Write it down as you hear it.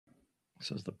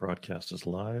Says the broadcast is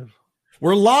live.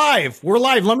 We're live. We're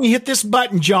live. Let me hit this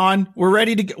button, John. We're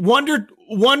ready to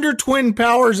Wonder Twin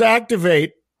powers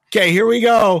activate. Okay, here we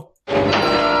go. Atomic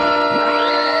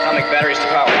batteries to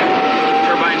power.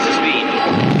 Turbines to speed.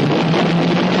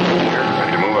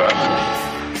 Ready to move out.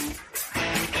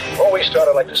 Before we start,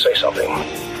 I'd like to say something.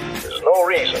 There's no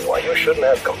reason why you shouldn't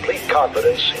have complete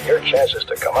confidence in your chances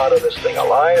to come out of this thing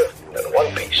alive and in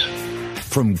one piece.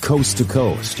 From coast to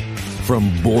coast,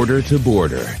 from border to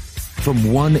border,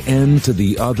 from one end to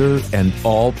the other and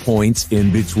all points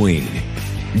in between.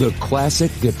 The Classic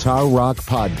Guitar Rock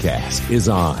Podcast is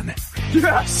on.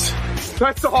 Yes!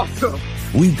 That's awesome!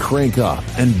 We crank up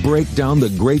and break down the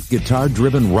great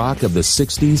guitar-driven rock of the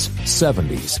 60s,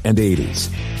 70s, and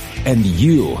 80s. And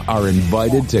you are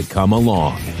invited to come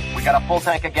along. We got a full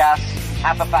tank of gas,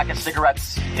 half a pack of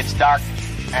cigarettes, it's dark,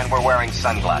 and we're wearing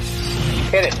sunglasses.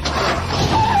 Hit it.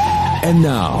 And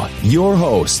now, your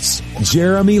hosts,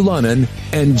 Jeremy Lunnan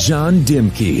and John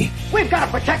Dimke. We've got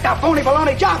to protect our phony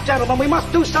baloney job, gentlemen. We must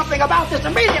do something about this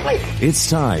immediately. It's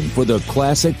time for the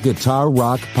Classic Guitar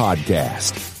Rock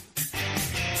Podcast.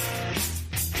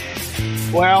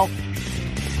 Well,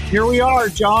 here we are,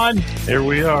 John. Here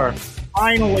we are.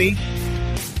 Finally.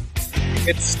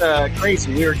 It's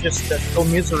crazy. We were just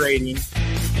commiserating.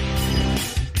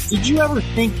 Did you ever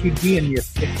think you'd be in your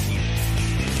 50s?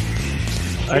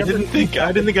 I didn't think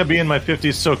I'd be in my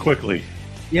 50s so quickly.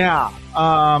 Yeah.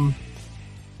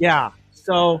 Yeah.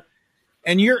 So,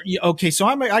 and you're okay. So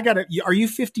are you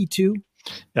 52?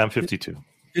 Yeah, I'm 52.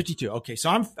 52. Okay.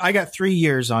 So I got 3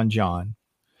 years on John,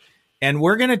 and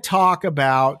we're going to talk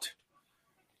about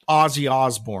Ozzy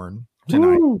Osbourne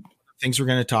tonight. Woo. Things we're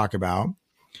going to talk about.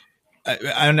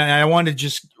 And I want to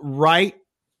just right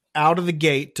out of the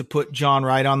gate to put John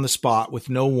right on the spot with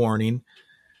no warning.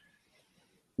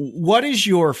 What is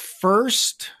your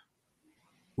first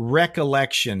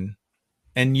recollection?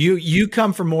 And you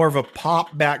come from more of a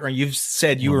pop background. You've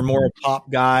said you were more a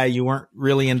pop guy. You weren't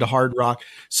really into hard rock.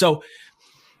 So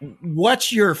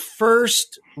what's your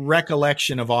first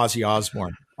recollection of Ozzy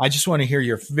Osbourne? I just want to hear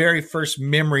your very first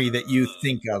memory that you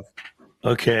think of.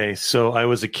 Okay, so I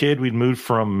was a kid. We'd moved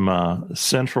from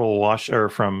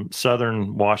from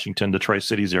southern Washington, the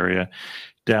Tri-Cities area,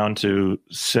 down to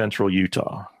central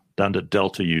Utah, down to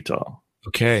Delta, Utah.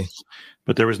 Okay.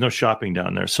 But there was no shopping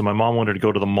down there. So my mom wanted to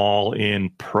go to the mall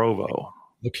in Provo.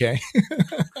 Okay.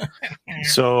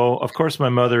 So, of course, my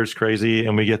mother's crazy,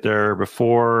 and we get there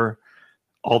before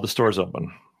all the stores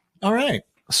open. All right.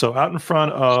 So out in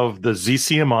front of the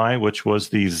ZCMI, which was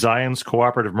the Zion's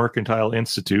Cooperative Mercantile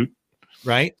Institute.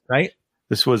 Right.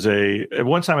 This was at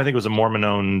one time, I think it was a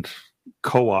Mormon-owned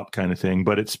co-op kind of thing,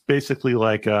 but it's basically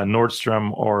like a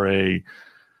Nordstrom or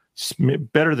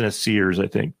better than a Sears, I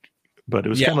think. But it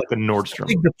was kind of like a Nordstrom.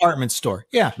 Big department store.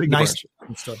 Yeah. Big nice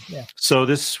department store. Yeah. So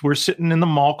we're sitting in the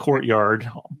mall courtyard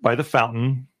by the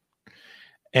fountain,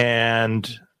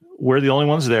 and we're the only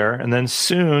ones there. And then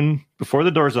soon, before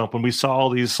the doors open, we saw all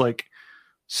these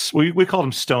we called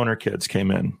them stoner kids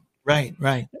came in. Right.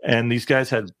 And these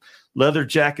guys had leather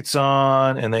jackets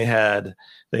on, and they had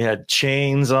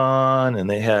chains on, and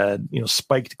they had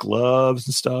spiked gloves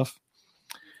and stuff.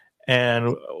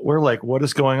 And we're like, what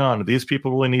is going on? Do these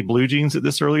people really need blue jeans at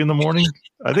this early in the morning?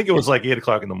 I think it was like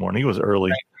 8:00 in the morning. It was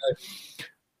early.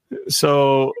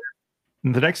 So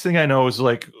the next thing I know is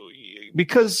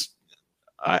because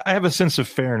I have a sense of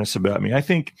fairness about me. I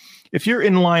think if you're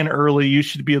in line early, you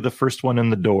should be the first one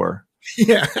in the door.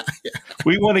 Yeah.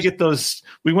 We want to get those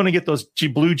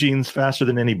blue jeans faster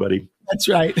than anybody. That's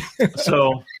right.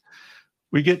 So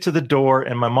we get to the door,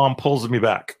 and my mom pulls me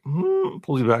back from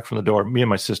the door, me and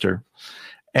my sister.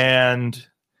 And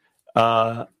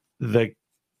the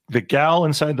gal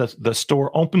inside the store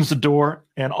opens the door,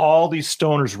 and all these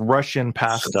stoners rush in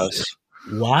past us.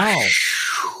 Wow.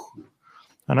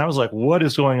 And I was like, what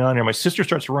is going on here? My sister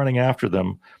starts running after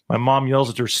them. My mom yells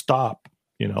at her, stop,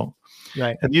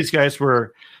 Right. And these guys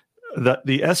were,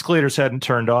 the escalators hadn't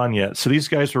turned on yet. So these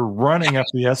guys were running up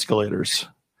the escalators.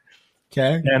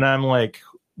 Okay. And I'm like,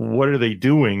 what are they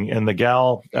doing? And the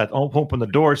gal opened the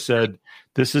door said,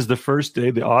 this is the first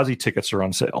day the Ozzy tickets are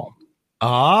on sale.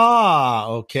 Ah,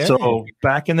 okay. So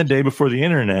back in the day before the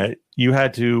internet, you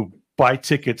had to buy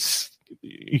tickets.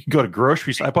 You could go to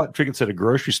grocery store. I bought tickets at a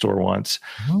grocery store once,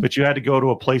 but you had to go to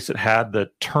a place that had the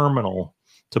terminal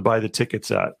to buy the tickets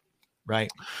at.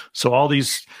 Right. So all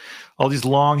these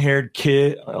long-haired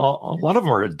kids, a lot of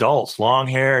them are adults,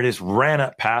 long-haired, just ran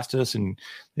up past us, and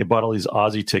they bought all these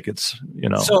Ozzy tickets,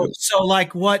 So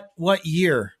like what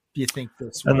year do you think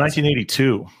this was?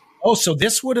 1982. Oh, so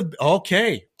this would have,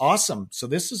 okay, awesome. So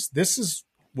this is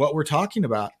what we're talking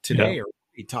about today, Yeah. or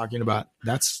talking about.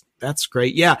 That's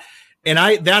great. Yeah.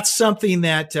 And that's something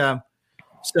that,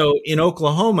 so in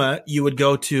Oklahoma, you would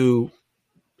go to,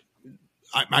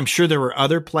 I'm sure there were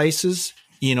other places,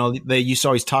 they used to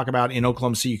always talk about in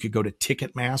Oklahoma City, you could go to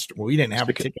Ticketmaster. Well, we didn't have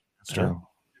a Ticketmaster. Oh.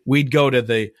 We'd go to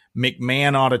the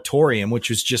McMahon Auditorium, which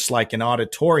was just like an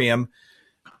auditorium,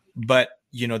 but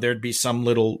there'd be some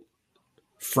little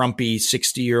frumpy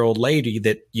 60-year-old lady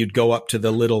that you'd go up to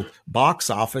the little box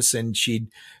office and she'd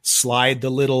slide the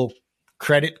little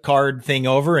credit card thing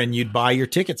over and you'd buy your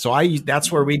ticket. So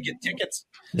that's where we'd get tickets.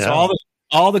 Yeah. So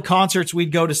all the concerts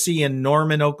we'd go to see in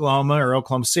Norman, Oklahoma or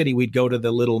Oklahoma City, we'd go to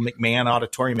the little McMahon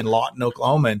Auditorium in Lawton,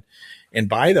 Oklahoma and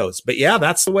buy those. But yeah,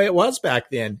 that's the way it was back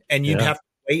then. And you'd have to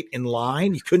wait in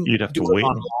line. You'd have to wait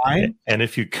online. And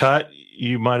if you cut,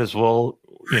 you might as well,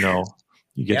 you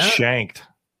get shanked.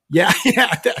 Yeah,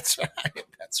 that's right.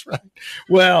 That's right.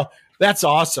 Well, that's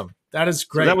awesome. That is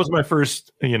great. So that was my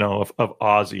first, of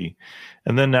Ozzy.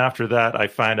 And then after that, I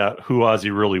find out who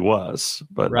Ozzy really was.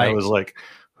 But I was like,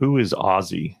 who is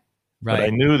Ozzy? Right. But I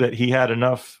knew that he had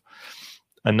enough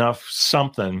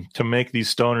something to make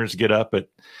these stoners get up at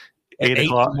 8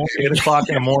 o'clock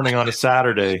in the morning on a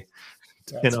Saturday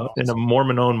in a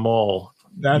Mormon-owned mall.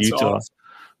 That's Utah. Awesome.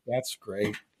 That's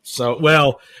great. So,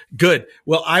 well, good.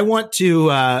 Well, I want to,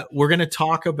 we're going to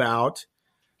talk about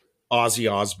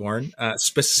Ozzy Osbourne,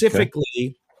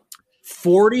 specifically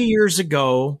 40 years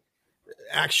ago,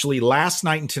 actually last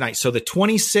night and tonight. So the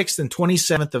 26th and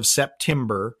 27th of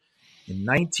September in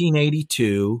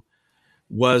 1982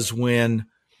 was when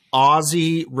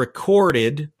Ozzy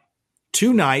recorded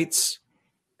 2 nights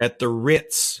at the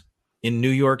Ritz in New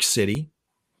York City.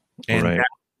 And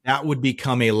that would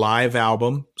become a live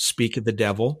album, Speak of the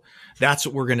Devil. That's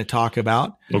what we're going to talk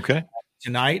about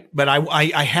tonight. But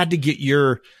I had to get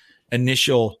your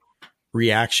initial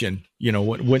reaction,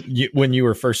 when you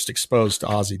were first exposed to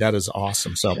Ozzy. That is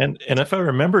awesome. So, and if I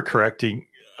remember correctly,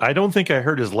 I don't think I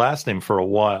heard his last name for a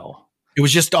while. It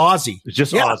was just Ozzy. It's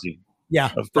just Ozzy.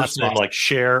 Yeah. A first name like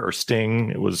Cher or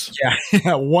Sting. It was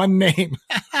one name.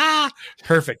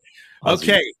 Perfect. Ozzy.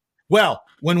 Okay. Well,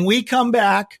 when we come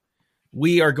back,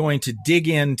 we are going to dig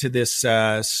into this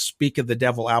Speak of the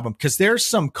Devil album because there's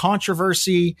some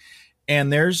controversy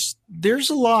and there's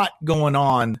a lot going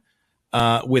on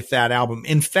with that album.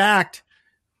 In fact,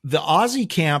 the Ozzy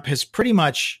camp has pretty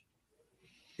much,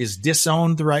 is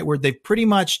disowned the right word? They've pretty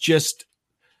much just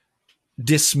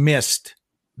dismissed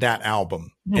that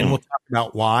album. And we'll talk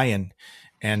about why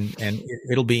and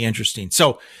it'll be interesting.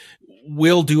 So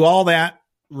we'll do all that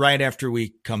right after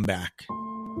we come back.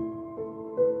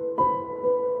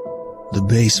 The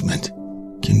basement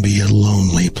can be a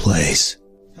lonely place.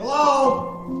 Hello?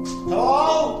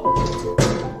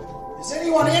 Is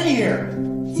anyone in here?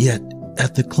 Yet,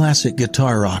 at the Classic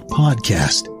Guitar Rock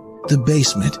podcast, the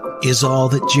basement is all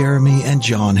that Jeremy and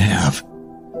John have.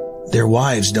 Their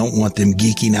wives don't want them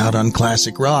geeking out on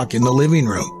classic rock in the living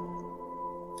room.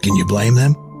 Can you blame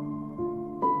them?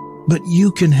 But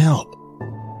you can help.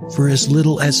 For as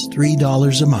little as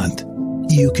 $3 a month,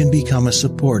 you can become a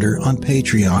supporter on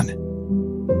Patreon.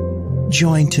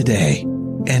 Join today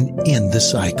and end the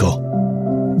cycle.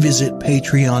 Visit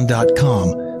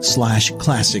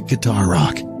patreon.com/classic guitar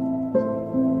rock.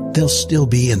 They'll still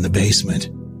be in the basement,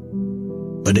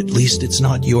 but at least it's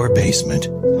not your basement.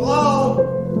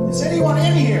 Hello? Is anyone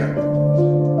in here?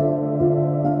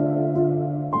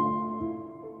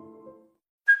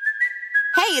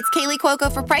 Hey, it's Kaylee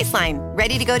Cuoco for Priceline.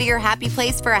 Ready to go to your happy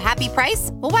place for a happy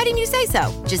price? Well, why didn't you say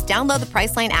so? Just download the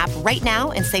Priceline app right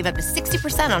now and save up to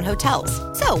 60% on hotels.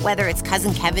 So whether it's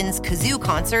Cousin Kevin's Kazoo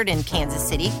Concert in Kansas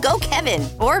City, go Kevin,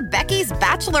 or Becky's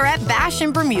Bachelorette Bash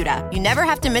in Bermuda, you never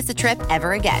have to miss a trip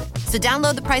ever again. So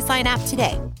download the Priceline app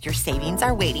today. Your savings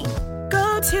are waiting.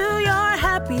 Go to your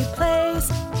happy place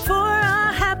for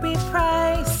a happy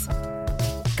price.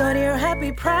 Go to your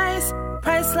happy price,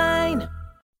 Priceline.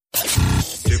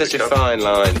 Such a fine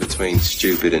line between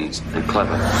stupid and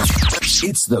clever.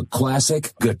 It's the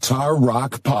Classic Guitar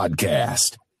Rock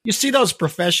Podcast. You see those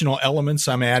professional elements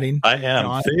I'm adding? I am.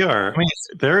 John? They are. I mean,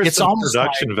 there is some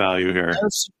production value here.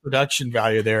 There's some production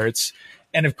value there.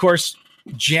 And of course,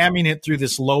 jamming it through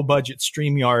this low budget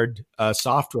StreamYard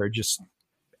software just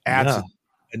adds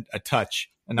a touch,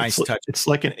 a nice touch. It's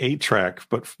like an 8-track,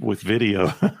 but with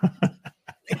video.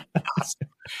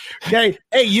 Okay.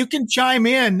 Hey, you can chime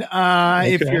in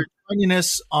if you're joining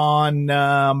us on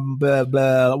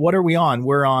what are we on?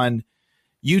 We're on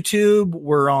YouTube.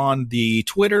 We're on the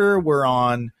Twitter. We're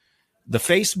on the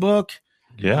Facebook.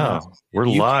 Yeah, we're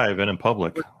live and in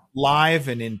public. Live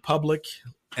and in public.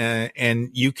 And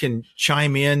you can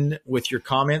chime in with your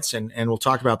comments and we'll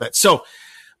talk about that. So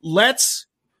let's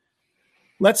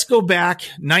go back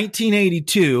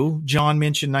 1982. John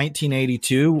mentioned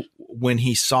 1982 when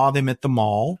he saw them at the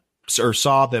mall, or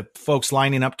saw the folks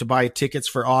lining up to buy tickets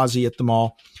for Ozzy at the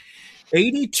mall.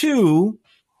 82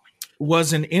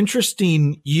 was an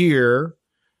interesting year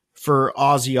for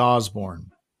Ozzy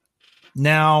Osbourne.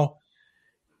 Now,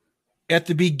 at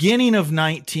the beginning of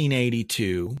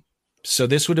 1982, so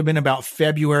this would have been about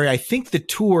February. I think the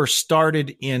tour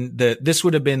started this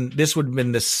would have been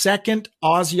the second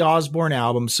Ozzy Osbourne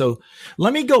album. So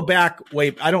let me go back.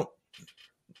 Wait, I don't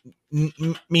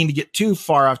mean to get too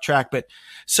far off track, but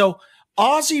so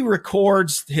Ozzy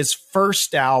records his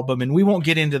first album, and we won't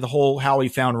get into the whole how he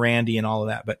found Randy and all of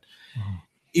that, but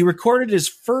he recorded his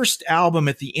first album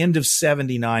at the end of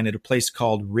 79 at a place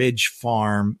called Ridge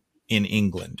Farm in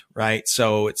England, right?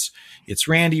 So it's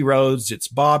Randy Rhoads, it's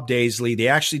Bob Daisley. They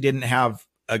actually didn't have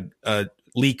a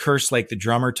Lee Kerslake, the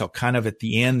drummer, till kind of at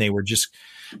the end. They were just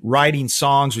writing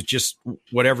songs with just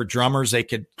whatever drummers they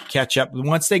could catch up.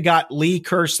 Once they got Lee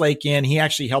Kerslake in, he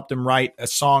actually helped them write a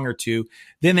song or two.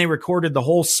 Then they recorded the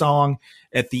whole song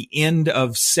at the end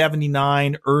of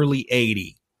 79, early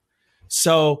 80.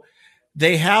 So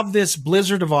they have this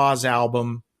Blizzard of Oz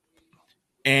album,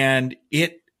 and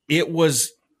it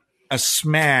was a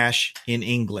smash in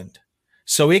England.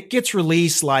 So it gets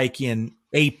released like in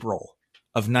April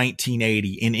of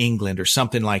 1980 in England or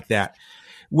something like that.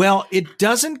 Well, it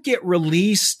doesn't get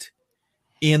released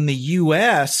in the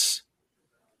US,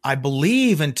 I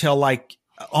believe, until like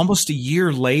almost a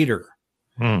year later.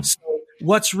 So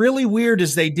what's really weird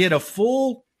is they did a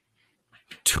full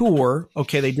tour.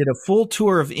 Okay, they did a full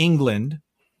tour of England,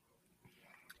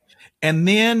 and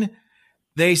then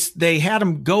they had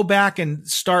them go back and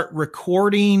start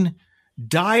recording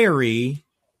Diary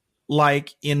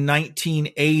like in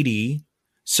 1980.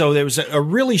 So there was a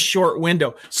really short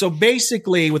window. So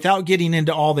basically, without getting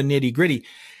into all the nitty gritty,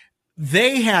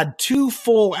 they had 2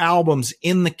 full albums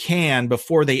in the can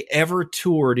before they ever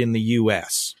toured in the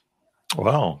US.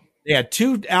 Wow. They had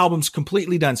 2 albums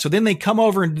completely done. So then they come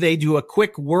over and they do a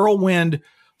quick whirlwind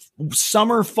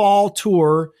summer fall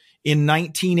tour in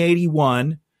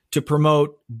 1981 to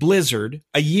promote Blizzard,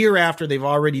 a year after they've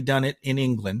already done it in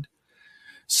England.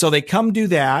 So they come do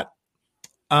that.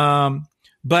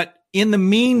 But in the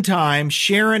meantime,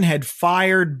 Sharon had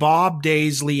fired Bob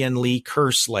Daisley and Lee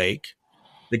Kerslake,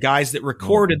 the guys that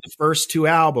recorded the first 2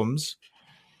 albums.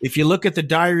 If you look at the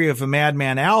Diary of a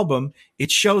Madman album,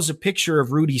 it shows a picture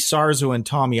of Rudy Sarzo and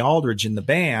Tommy Aldridge in the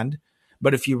band.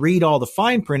 But if you read all the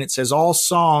fine print, it says all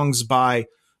songs by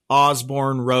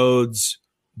Osbourne, Rhoads,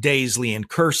 Daisley, and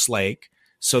Kerslake.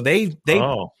 So they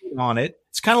on it.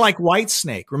 It's kind of like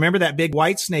Whitesnake. Remember that big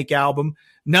Whitesnake album?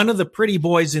 None of the pretty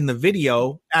boys in the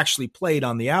video actually played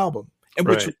on the album. And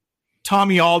which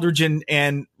Tommy Aldridge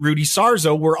and Rudy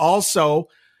Sarzo were also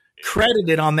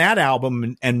credited on that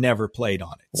album and never played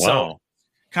on it. Wow. So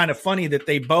kind of funny that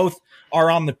they both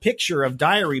are on the picture of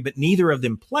Diary, but neither of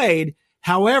them played.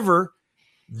 However,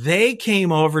 they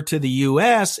came over to the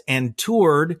US and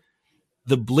toured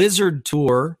the Blizzard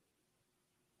tour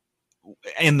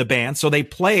in the band. So they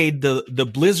played the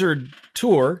Blizzard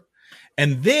tour,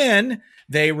 and then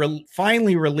they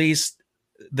finally released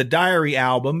the Diary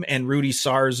album, and Rudy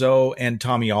Sarzo and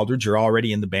Tommy Aldridge are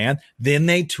already in the band. Then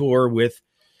they tour with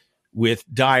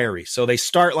Diary. So they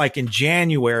start like in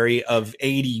January of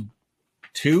 82.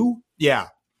 Yeah.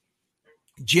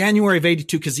 January of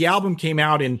 82, because the album came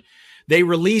out and they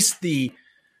released the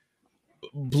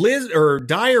Blizzard or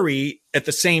Diary at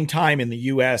the same time in the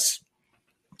US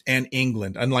and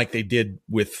England, unlike they did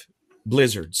with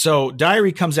Blizzard. So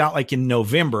Diary comes out like in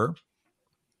November.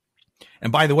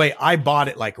 And by the way, I bought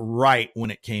it like right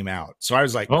when it came out. So I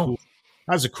was like, cool.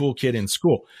 I was a cool kid in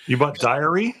school. You bought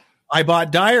Diary? I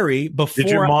bought Diary before.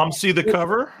 Did your mom see the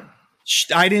cover?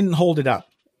 I didn't hold it up.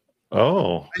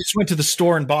 Oh. I just went to the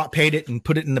store and paid it and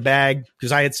put it in the bag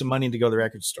because I had some money to go to the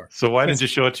record store. So why didn't you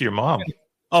show it to your mom?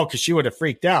 Oh, because she would have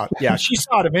freaked out. Yeah, she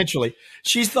saw it eventually.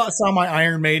 She saw my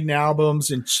Iron Maiden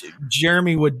albums, and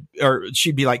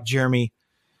she'd be like, Jeremy,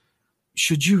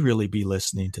 should you really be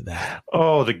listening to that?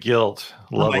 Oh, the guilt.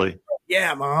 Lovely. Like,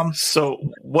 yeah, Mom. So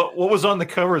what was on the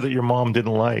cover that your mom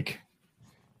didn't like?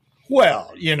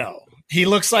 Well, he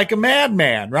looks like a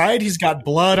madman, right? He's got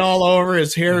blood all over.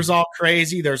 His hair's all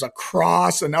crazy. There's a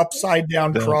cross, an upside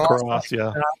down cross.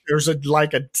 Yeah. There's a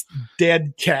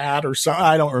dead cat or something.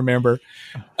 I don't remember.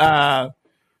 But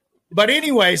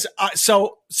anyways,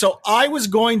 so I was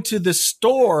going to the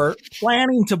store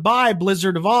planning to buy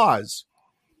Blizzard of Oz,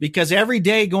 because every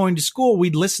day going to school,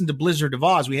 we'd listen to Blizzard of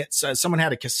Oz. We had someone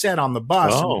had a cassette on the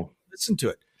bus. Oh. And we'd listen to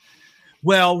it.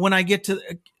 Well, when I get to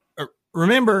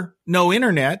remember, no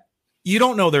internet. You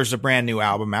don't know there's a brand new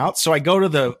album out. So I go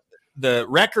to the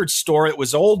record store. It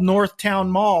was old Northtown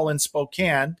Mall in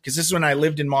Spokane, because this is when I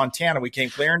lived in Montana. We came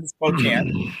clear into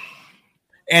Spokane.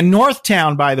 And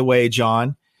Northtown, by the way,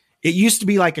 John, it used to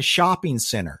be like a shopping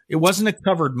center. It wasn't a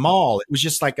covered mall. It was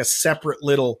just like a separate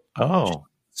little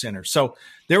center. So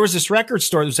there was this record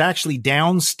store that was actually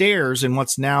downstairs in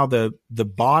what's now the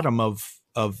bottom of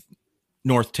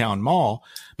Northtown Mall.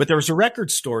 But there was a record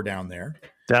store down there.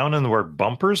 Down in where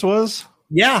Bumpers was?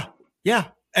 Yeah. Yeah.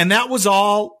 And that was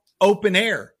all open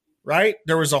air, right?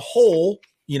 There was a hole,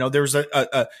 there was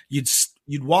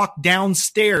you'd walk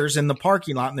downstairs in the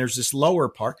parking lot and there's this lower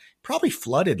part, probably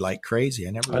flooded like crazy.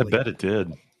 I bet it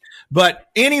did. But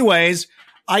anyways,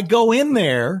 I go in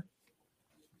there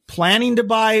planning to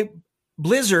buy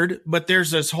Blizzard, but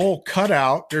there's this whole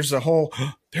cutout. There's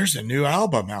a new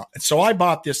album out. And so I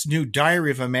bought this new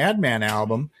Diary of a Madman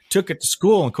album, took it to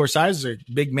school. And of course, I was a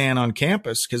big man on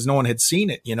campus because no one had seen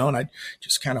it, and I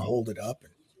just kind of hold it up.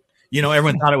 And,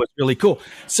 everyone thought it was really cool.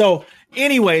 So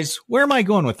anyways, where am I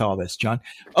going with all this, John?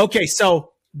 Okay,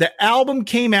 so the album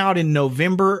came out in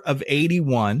November of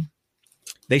 81.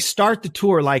 They start the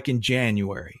tour like in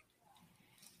January.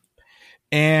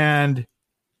 And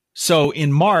so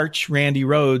in March, Randy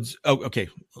Rhoads. Oh, okay.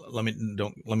 Let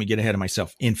me get ahead of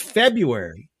myself. In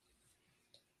February,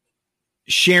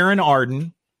 Sharon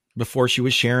Arden, before she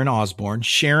was Sharon Osbourne,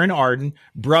 Sharon Arden,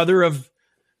 brother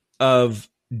of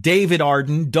David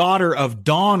Arden, daughter of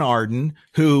Don Arden,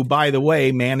 who, by the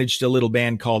way, managed a little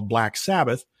band called Black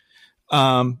Sabbath,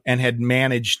 and had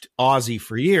managed Ozzy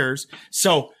for years.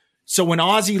 So when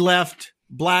Ozzy left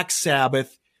Black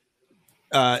Sabbath,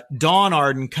 Don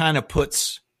Arden kind of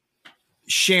puts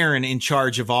Sharon in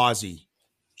charge of Ozzy.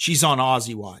 She's on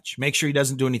Ozzy watch. Make sure he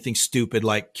doesn't do anything stupid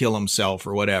like kill himself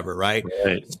or whatever, right?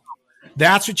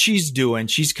 That's what she's doing.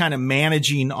 She's kind of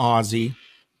managing Ozzy.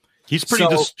 He's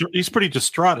pretty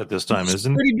distraught at this time,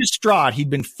 isn't he? Pretty distraught. He'd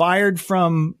been fired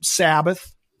from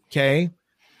Sabbath. Okay.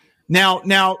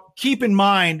 Now keep in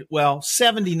mind,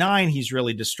 79, he's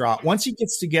really distraught. Once he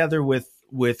gets together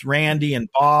with Randy and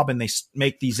Bob and they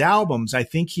make these albums, I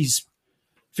think he's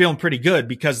feeling pretty good,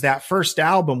 because that first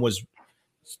album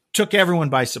took everyone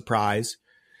by surprise.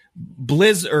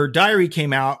 Diary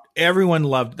came out. Everyone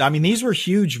loved. I mean, these were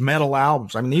huge metal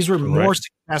albums. I mean, these were more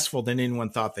successful than anyone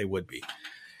thought they would be.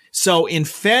 So in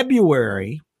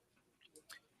February,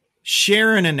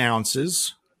 Sharon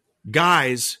announces,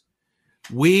 guys,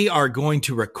 we are going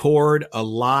to record a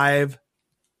live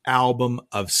album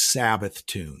of Sabbath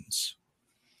tunes.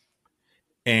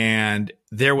 And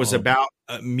there was about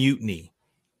a mutiny,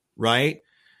 right?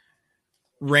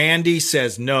 Randy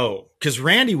says no, because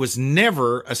Randy was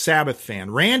never a Sabbath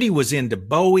fan. Randy was into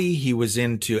Bowie. He was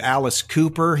into Alice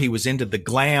Cooper. He was into the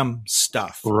glam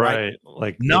stuff. Right.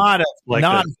 Not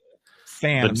a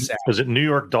fan of Sabbath. Was it New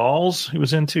York Dolls he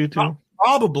was into too?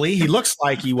 Probably. He looks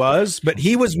like he was, but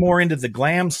he was more into the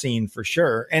glam scene for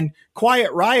sure. And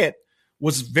Quiet Riot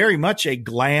was very much a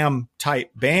glam type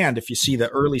band if you see the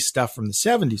early stuff from the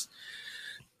 70s.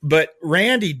 But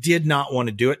Randy did not want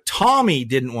to do it. Tommy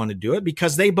didn't want to do it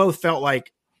because they both felt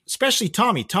like, especially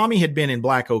Tommy. Tommy had been in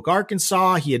Black Oak,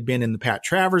 Arkansas. He had been in the Pat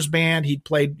Travers band. He'd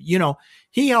played,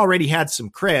 he already had some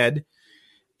cred.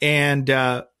 And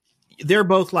they're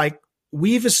both like,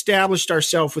 we've established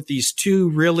ourselves with these two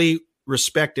really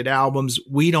respected albums.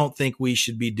 We don't think we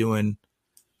should be doing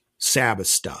Sabbath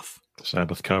stuff.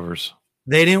 Sabbath covers.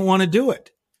 They didn't want to do it.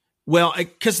 Well,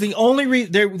 because the only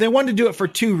reason they wanted to do it for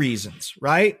two reasons,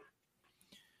 right?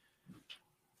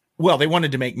 Well, they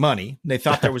wanted to make money. They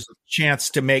thought there was a chance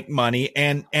to make money,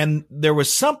 and there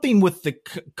was something with the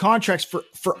contracts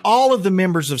for all of the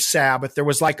members of Sabbath. There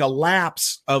was like a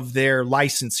lapse of their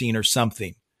licensing or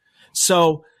something.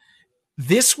 So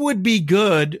this would be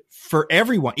good for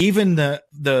everyone, even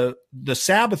the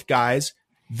Sabbath guys.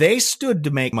 They stood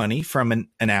to make money from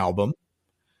an album.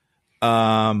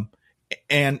 But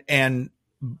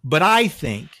I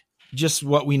think, just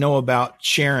what we know about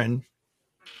Sharon,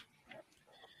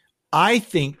 I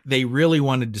think they really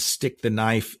wanted to stick the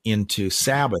knife into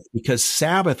Sabbath, because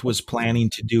Sabbath was planning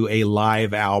to do a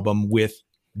live album with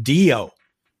Dio.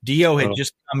 Dio had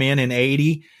just come in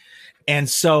 80. And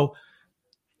so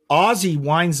Ozzy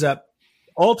winds up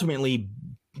ultimately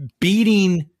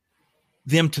beating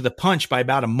them to the punch by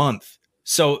about a month.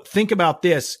 So think about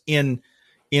this. In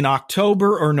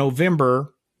October or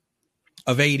November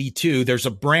of 82, there's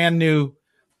a brand new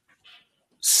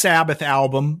Sabbath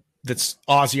album that's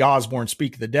Ozzy Osbourne,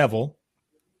 Speak of the Devil.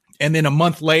 And then a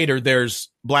month later, there's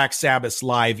Black Sabbath's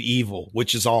Live Evil,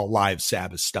 which is all live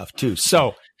Sabbath stuff too.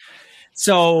 So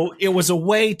it was a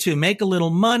way to make a little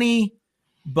money,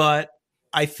 but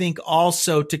I think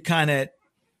also to kind of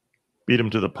beat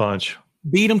them to the punch,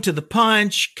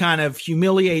 kind of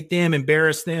humiliate them,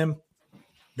 embarrass them,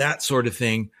 that sort of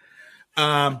thing.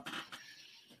 But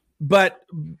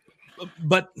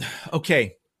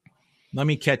okay, let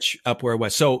me catch up where I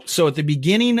was. So at the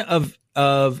beginning of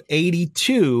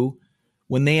 82,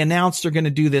 when they announced they're going to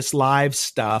do this live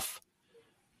stuff,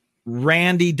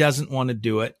 Randy doesn't want to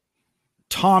do it.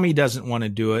 Tommy doesn't want to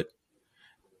do it.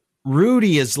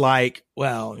 Rudy is like,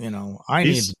 well,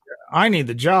 I need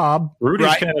the job. Rudy's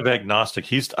right? kind of agnostic.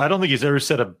 I don't think he's ever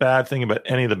said a bad thing about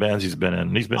any of the bands he's been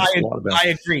in. He's been in a lot of bands. I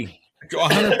agree.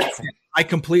 100%. I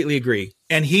completely agree.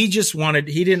 And he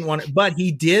didn't want it, but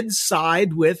he did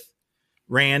side with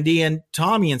Randy and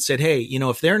Tommy and said, hey,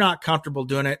 if they're not comfortable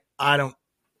doing it, I don't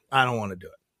want to do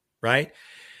it. Right.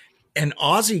 And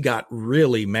Ozzy got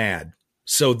really mad.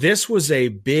 So this was a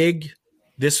big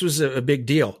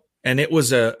deal. And it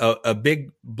was a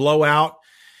big blowout.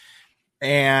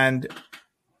 And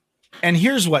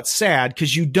here's what's sad,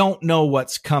 because you don't know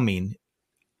what's coming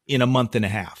in a month and a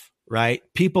half, right?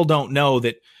 People don't know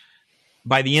that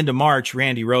by the end of March,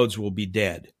 Randy Rhoads will be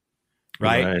dead,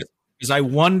 right? Because I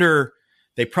wonder,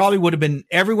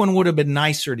 everyone would have been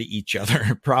nicer to each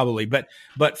other, probably. But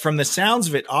from the sounds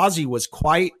of it, Ozzy was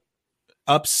quite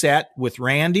upset with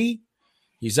Randy.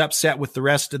 He's upset with the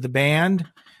rest of the band.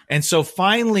 And so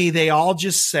finally, they all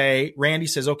just say, Randy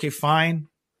says, okay, fine.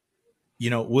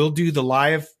 We'll do the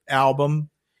live album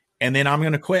and then I'm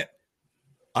going to quit.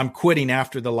 I'm quitting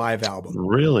after the live album.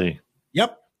 Really?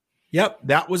 Yep.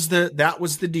 That was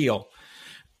the deal.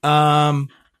 And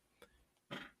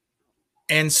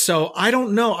so I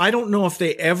don't know if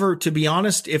they ever, to be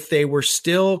honest, if they were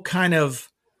still kind of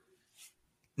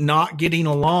not getting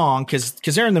along, because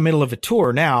they're in the middle of a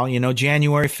tour now,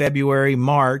 January, February,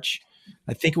 March.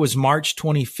 I think it was March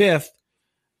 25th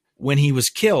when he was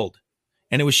killed.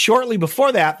 And it was shortly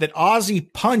before that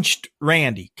Ozzy punched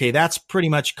Randy. Okay, that's pretty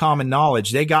much common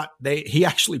knowledge. He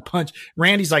actually punched.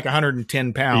 Randy's like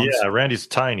 110 pounds. Yeah, Randy's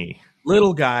tiny.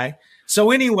 Little guy.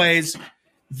 So anyways,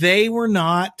 they were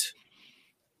not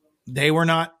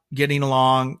getting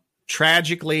along.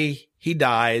 Tragically, he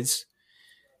dies.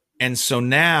 And so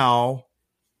now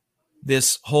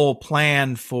this whole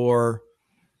plan for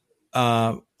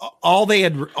they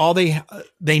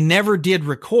never did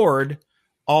record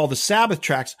all the Sabbath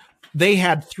tracks. They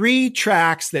had 3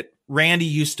 tracks that Randy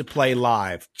used to play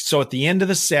live. So at the end of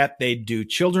the set, they'd do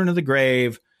Children of the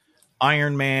Grave,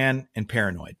 Iron Man, and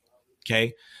Paranoid.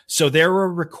 Okay. So there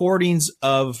were recordings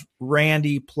of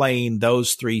Randy playing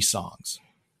those 3 songs.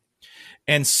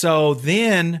 And so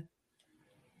then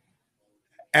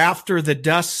after the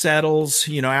dust settles,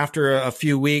 after a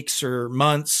few weeks or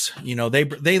months,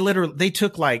 they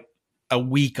took like a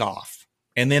week off.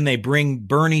 And then they bring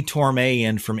Bernie Tormé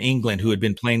in from England, who had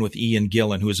been playing with Ian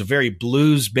Gillan, who is a very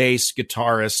blues-based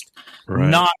guitarist,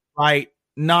 not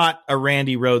a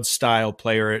Randy Rhoads style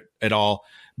player at all.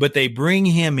 But they bring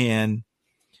him in,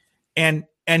 and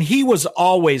he was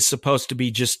always supposed to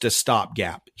be just a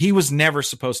stopgap. He was never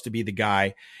supposed to be the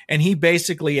guy. And he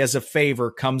basically, as a favor,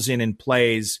 comes in and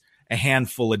plays a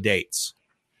handful of dates.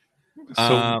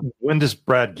 So when does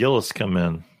Brad Gillis come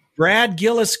in? Brad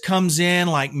Gillis comes in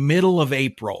like middle of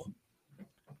April.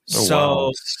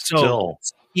 So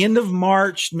end of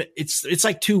March, it's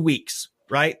like 2 weeks,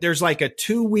 right? There's like a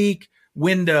 2-week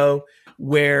window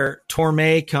where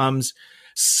Tormé comes.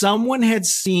 Someone had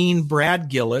seen Brad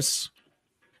Gillis.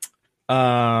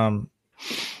 I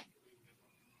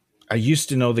used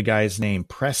to know the guy's name,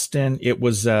 Preston. It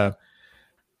was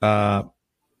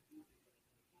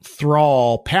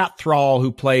Thrall, Pat Thrall,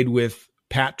 who played with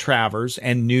Pat Travers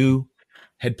and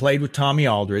had played with Tommy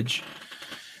Aldridge.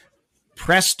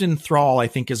 Preston Thrall, I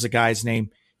think is the guy's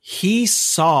name. He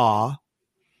saw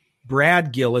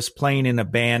Brad Gillis playing in a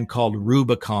band called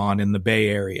Rubicon in the Bay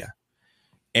Area.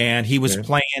 And he was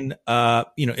playing,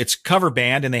 it's a cover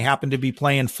band, and they happened to be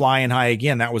playing Flying High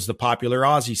Again. That was the popular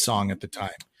Ozzy song at the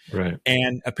time. Right.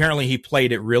 And apparently he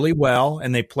played it really well,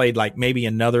 and they played like maybe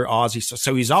another Ozzy song.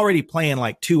 So he's already playing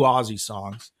like 2 Ozzy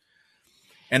songs.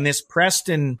 And this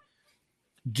Preston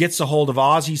gets a hold of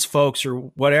Ozzy's folks or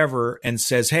whatever and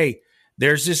says, hey,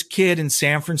 there's this kid in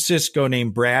San Francisco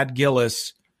named Brad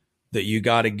Gillis that you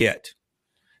got to get.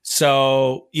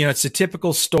 So, it's a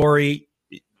typical story.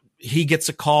 He gets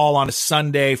a call on a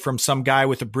Sunday from some guy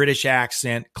with a British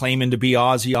accent claiming to be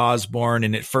Ozzy Osbourne.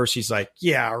 And at first he's like,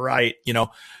 yeah, right.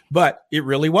 But it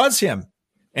really was him.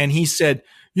 And he said,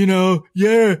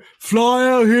 fly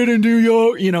out here to New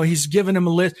York. He's giving him a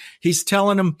list. He's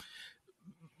telling him,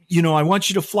 I want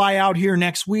you to fly out here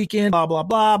next weekend, blah, blah,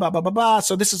 blah, blah, blah, blah, blah.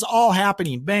 So this is all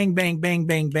happening. Bang, bang, bang,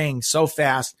 bang, bang. So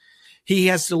fast. He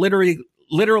has to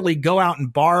literally go out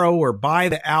and borrow or buy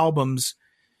the albums.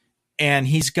 And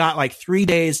he's got like 3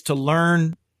 days to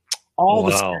learn all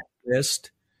the set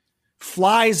list,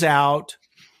 flies out,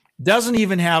 doesn't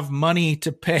even have money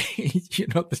to pay,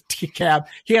 the cab.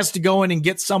 He has to go in and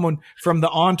get someone from the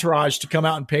entourage to come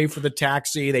out and pay for the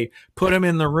taxi. They put him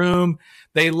in the room.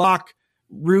 They lock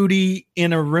Rudy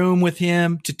in a room with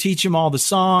him to teach him all the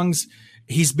songs.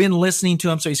 He's been listening to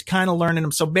him, so he's kind of learning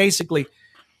them. So basically,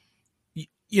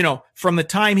 from the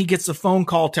time he gets the phone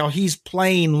call till he's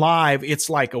playing live, it's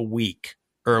like a week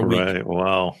or a week. Right.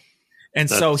 Wow. And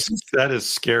that is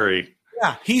scary.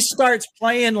 Yeah, he starts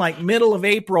playing like middle of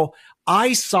April.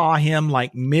 I saw him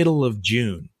like middle of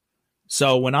June.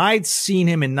 So when I'd seen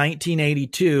him in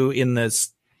 1982 in the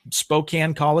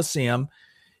Spokane Coliseum,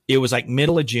 it was like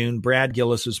middle of June. Brad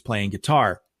Gillis was playing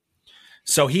guitar.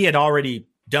 So he had already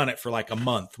done it for like a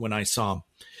month when I saw him.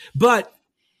 But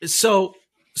so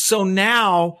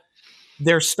now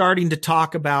they're starting to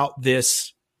talk about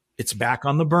this. It's back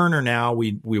on the burner now.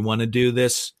 We want to do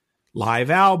this live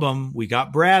album. We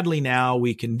got Bradley now.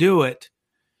 We can do it.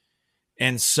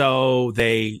 And so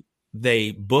they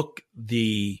book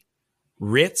the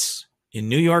Ritz in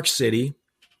New York City,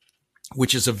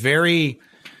 which is a very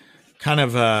kind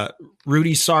of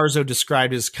Rudy Sarzo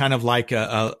described as kind of like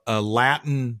a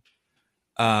Latin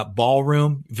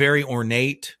ballroom, very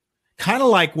ornate, kind of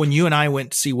like when you and I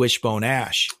went to see Wishbone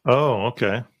Ash. Oh,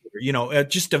 okay.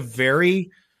 Just a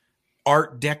very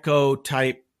Art Deco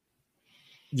type,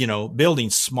 building,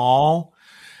 small.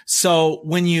 So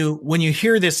when you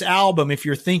hear this album, if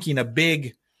you're thinking a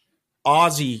big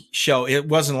Ozzy show, it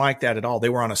wasn't like that at all. They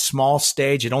were on a small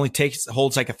stage. It only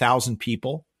holds like 1,000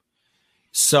 people.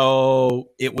 So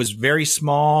it was very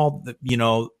small.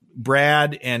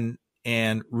 Brad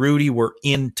and Rudy were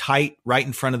in tight right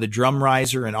in front of the drum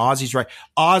riser, and Ozzy's right.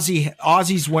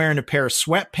 Ozzy's wearing a pair of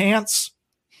sweatpants,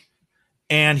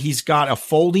 and he's got a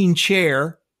folding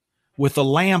chair with a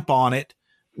lamp on it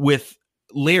with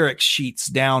lyric sheets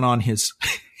down on his.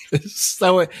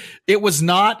 So it was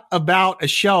not about a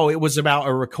show. It was about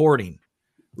a recording.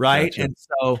 Right.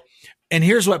 Gotcha. And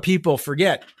here's what people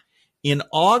forget. In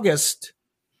August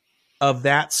of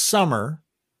that summer,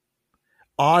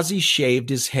 Ozzy shaved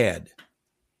his head.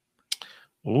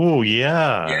 Oh,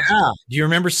 yeah. Yeah. Do you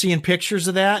remember seeing pictures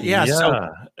of that? Yeah.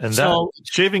 That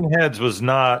shaving heads was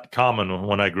not common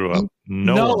when I grew up.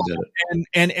 No one did it.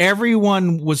 And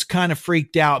everyone was kind of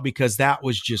freaked out because that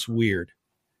was just weird.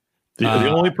 The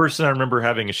only person I remember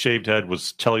having a shaved head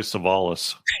was Telly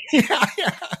Savalas. Yeah.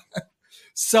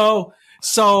 So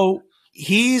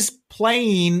he's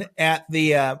playing at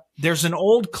the there's an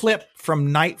old clip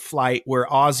from Night Flight where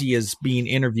Ozzy is being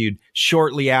interviewed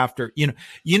shortly after. You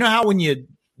know how when you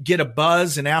get a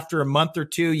buzz and after a month or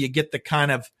two you get the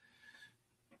kind of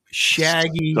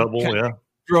shaggy double,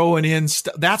 throwing in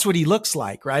stuff. That's what he looks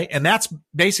like, right? And that's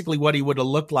basically what he would have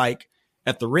looked like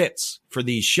at the Ritz for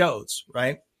these shows,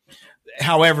 right?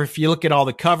 However, if you look at all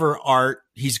the cover art,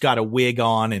 he's got a wig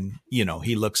on and,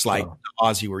 he looks like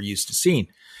Ozzy we're used to seeing.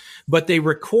 But they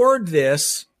record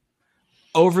this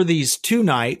over these 2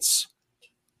 nights.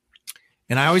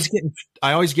 And I always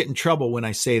get in trouble when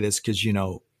I say this because,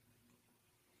 you're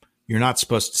not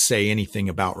supposed to say anything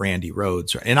about Randy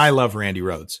Rhoads. And I love Randy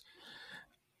Rhoads.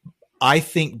 I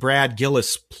think Brad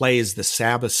Gillis plays the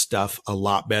Sabbath stuff a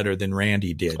lot better than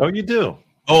Randy did. Oh, you do?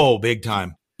 Oh, big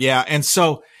time. Yeah. And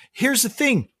so here's the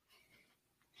thing.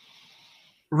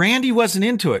 Randy wasn't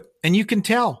into it, and you can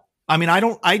tell. I mean,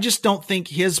 I just don't think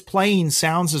his playing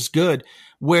sounds as good.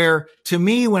 Where to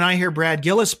me, when I hear Brad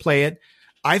Gillis play it,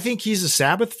 I think he's a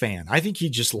Sabbath fan. I think he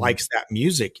just likes that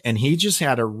music, and he just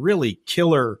had a really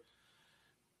killer.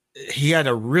 He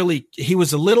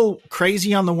was a little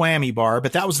crazy on the whammy bar,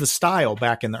 but that was the style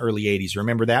back in the early 80s.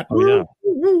 Remember that? Oh,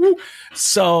 yeah.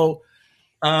 So,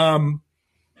 but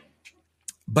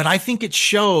I think it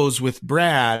shows with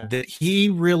Brad that he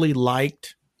really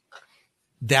liked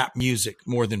that music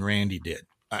more than Randy did.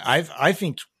 I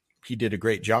think he did a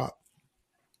great job.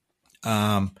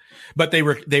 But they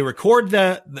record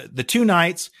the 2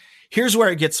 nights. Here's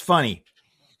where it gets funny.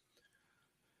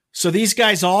 So these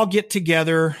guys all get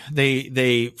together.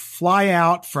 They fly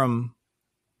out from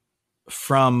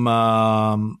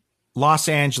Los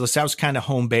Angeles. That was kind of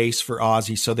home base for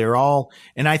Ozzy. So they're all,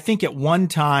 and I think at one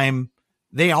time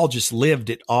they all just lived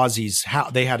at Ozzy's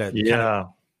house. They had a kind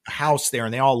of house there,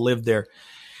 and they all lived there.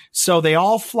 So they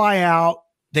all fly out.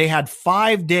 They had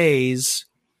 5 days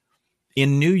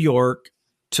in New York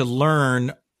to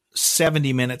learn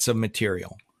 70 minutes of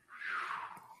material.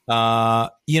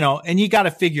 And you got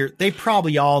to figure they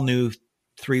probably all knew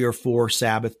 3 or 4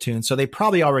 Sabbath tunes. So they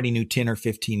probably already knew 10 or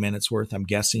 15 minutes worth, I'm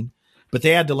guessing, but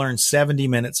they had to learn 70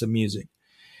 minutes of music.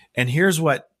 And here's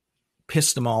what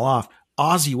pissed them all off.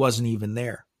 Ozzy wasn't even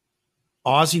there.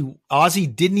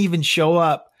 Ozzy didn't even show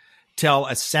up till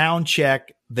a sound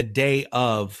check the day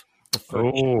of the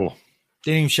first show.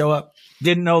 Didn't even show up.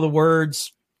 Didn't know the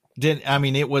words.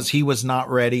 He was not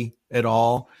ready at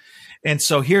all. And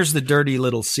so here's the dirty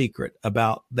little secret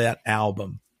about that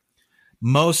album.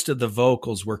 Most of the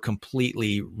vocals were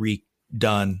completely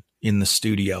redone in the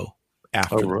studio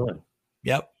after. Oh, really?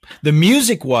 Yep. The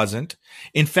music wasn't.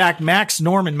 In fact, Max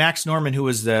Norman, who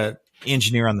was the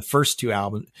engineer on the first 2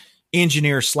 albums,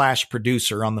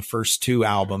 engineer/producer on the first 2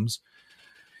 albums,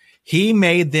 he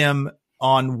made them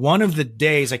on one of the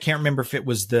days. I can't remember if it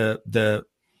was the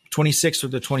 26th or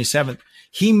the 27th.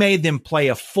 He made them play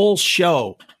a full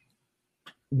show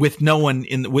with no one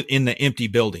in the empty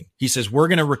building. He says, we're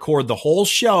going to record the whole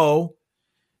show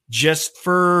just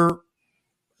for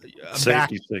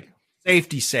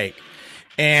safety's sake.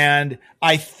 And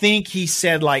I think he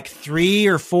said like 3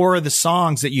 or 4 of the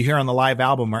songs that you hear on the live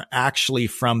album are actually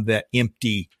from the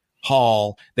empty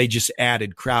hall. They just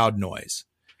added crowd noise.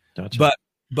 Gotcha.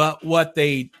 But what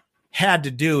they had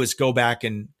to do is go back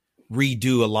and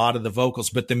redo a lot of the vocals.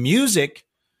 But the music,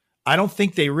 I don't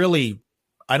think they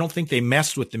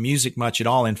messed with the music much at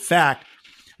all. In fact,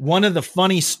 one of the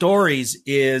funny stories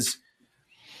is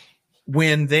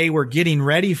when they were getting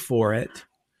ready for it,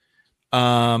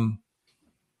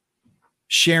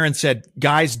 Sharon said,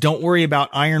 guys, don't worry about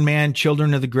Iron Man,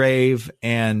 Children of the Grave,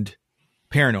 and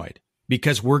Paranoid,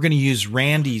 because we're going to use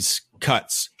Randy's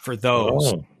cuts for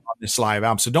those on this live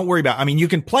album. So don't worry about it. You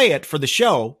can play it for the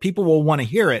show. People will want to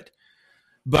hear it,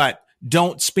 but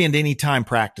don't spend any time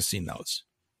practicing those.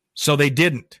 So they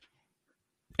didn't.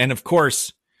 And of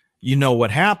course, you know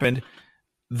what happened.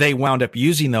 They wound up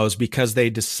using those because they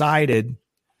decided,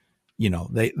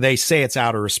 they say it's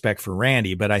out of respect for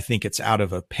Randy, but I think it's out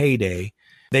of a payday.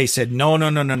 They said,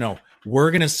 no.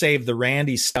 We're going to save the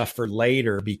Randy stuff for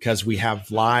later because we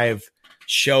have live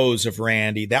shows of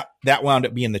Randy. That wound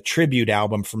up being the tribute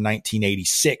album from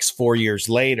 1986, 4 years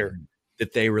later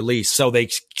that they released. So they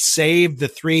saved the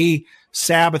 3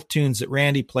 Sabbath tunes that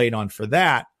Randy played on for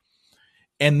that.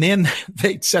 And then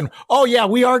they said, oh yeah,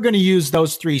 we are going to use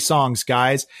those 3 songs,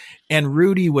 guys. And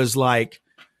Rudy was like,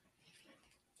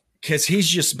 because he's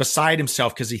just beside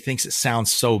himself because he thinks it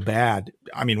sounds so bad.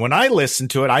 When I listen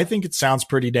to it, I think it sounds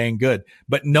pretty dang good,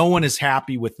 but no one is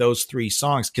happy with those 3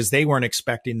 songs because they weren't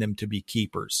expecting them to be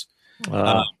keepers.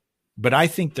 But I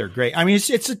think they're great.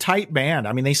 It's a tight band.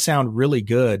 They sound really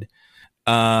good.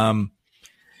 Adam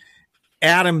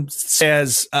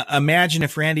says, imagine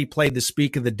if Randy played the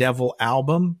Speak of the Devil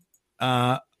album.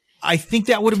 I think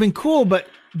that would have been cool. But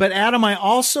Adam, I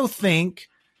also think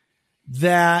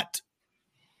that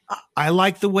I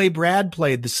like the way Brad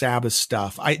played the Sabbath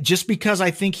stuff. Just because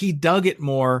I think he dug it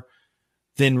more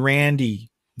than Randy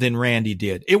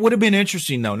did. It would have been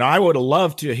interesting though. Now I would have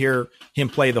loved to hear him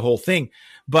play the whole thing,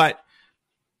 but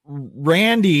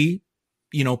Randy,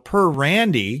 per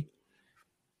Randy,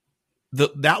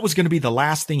 that was going to be the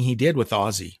last thing he did with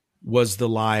Ozzy was the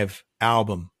live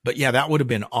album. But yeah, that would have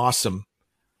been awesome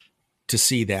to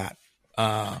see that.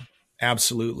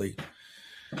 Absolutely.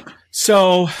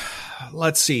 So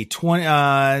let's see,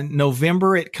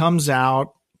 November it comes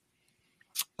out.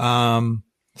 So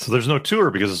there's no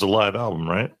tour because it's a live album,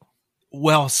 right?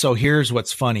 Well, so here's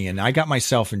what's funny, and I got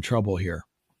myself in trouble here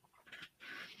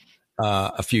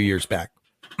a few years back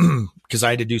because I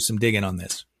had to do some digging on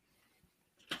this.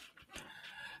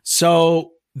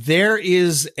 So there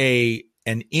is an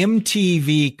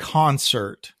MTV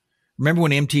concert. Remember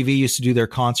when MTV used to do their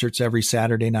concerts every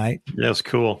Saturday night? Yeah, it's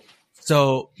cool.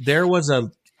 So there was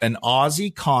an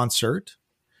Ozzy concert,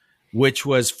 which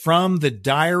was from the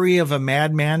Diary of a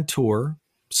Madman tour.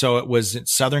 So it was in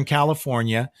Southern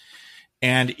California,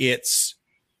 and it's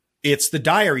the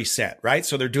Diary set, right?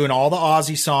 So they're doing all the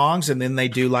Ozzy songs, and then they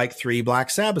do like 3 Black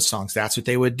Sabbath songs. That's what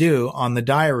they would do on the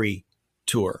Diary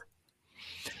tour.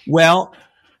 Well,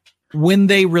 when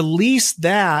they released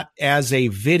that as a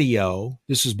video,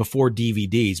 this was before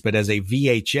DVDs, but as a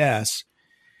VHS,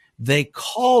 they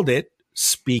called it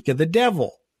Speak of the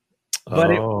Devil.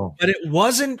 But it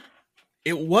wasn't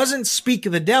Speak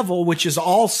of the Devil, which is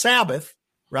all Sabbath,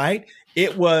 right?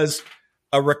 It was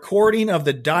a recording of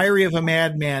the Diary of a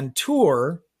Madman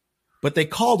tour, but they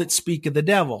called it Speak of the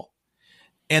Devil.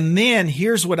 And then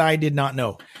here's what I did not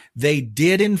know. They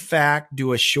did, in fact,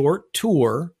 do a short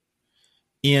tour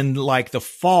in like the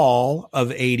fall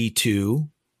of 82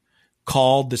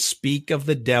 called the Speak of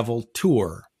the Devil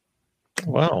Tour.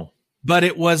 Wow. But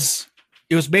it was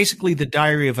basically the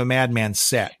Diary of a Madman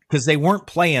set because they weren't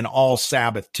playing all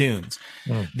Sabbath tunes.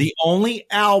 The only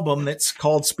album that's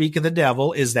called Speak of the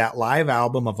Devil is that live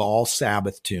album of all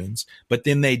Sabbath tunes. But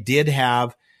then they did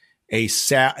have a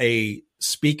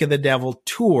Speak of the Devil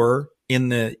tour in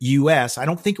the U.S. I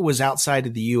don't think it was outside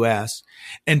of the U.S.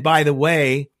 And by the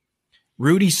way,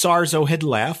 Rudy Sarzo had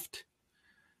left.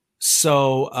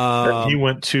 So he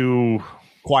went to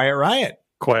Quiet Riot.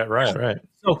 Quiet Riot, right.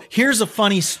 So here's a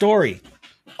funny story.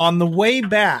 On the way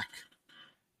back,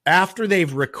 after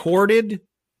they've recorded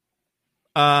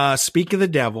Speak of the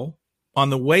Devil,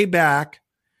 on the way back,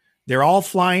 they're all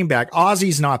flying back.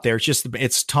 Ozzy's not there.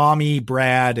 It's Tommy,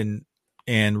 Brad,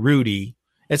 and Rudy.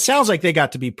 It sounds like they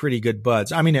got to be pretty good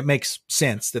buds. I mean, it makes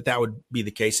sense that would be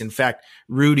the case. In fact,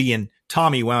 Rudy and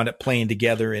Tommy wound up playing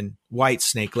together in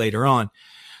Whitesnake later on.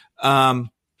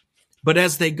 But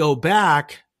as they go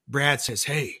back, Brad says,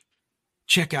 "Hey,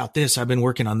 check out this. I've been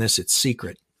working on this. It's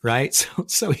secret," right?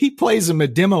 So he plays him a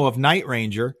demo of Night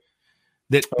Ranger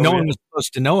that no one was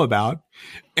supposed to know about.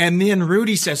 And then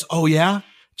Rudy says, "Oh yeah,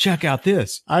 check out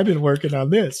this. I've been working on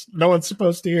this. No one's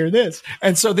supposed to hear this."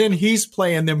 And so then he's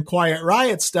playing them Quiet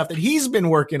Riot stuff that he's been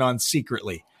working on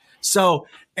secretly. So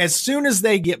as soon as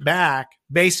they get back,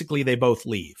 basically they both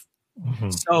leave.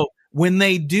 Mm-hmm. So when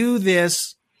they do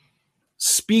this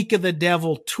Speak of the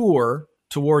Devil tour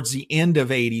towards the end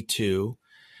of 82,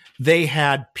 they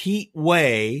had Pete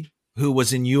Way, who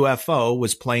was in UFO,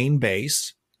 was playing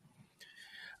bass.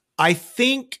 I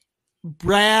think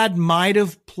Brad might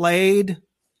have played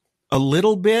a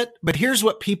little bit, but here's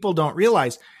what people don't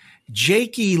realize.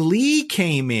 Jakey Lee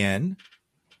came in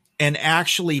and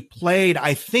actually played,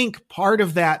 I think, part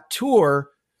of that tour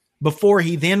before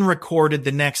he then recorded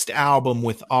the next album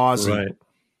with Ozzy. Right.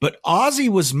 But Ozzy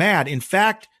was mad. In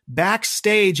fact,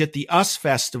 backstage at the US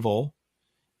Festival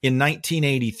in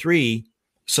 1983,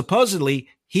 supposedly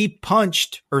he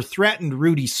punched or threatened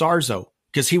Rudy Sarzo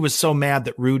because he was so mad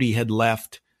that Rudy had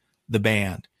left the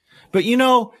band. But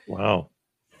wow.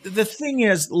 The thing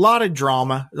is, a lot of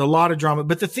drama.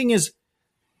 But the thing is,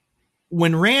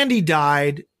 when Randy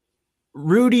died,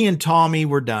 Rudy and Tommy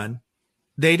were done.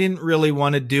 They didn't really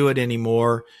want to do it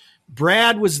anymore.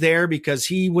 Brad was there because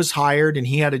he was hired and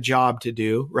he had a job to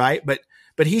do, right? But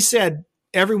he said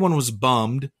everyone was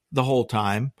bummed the whole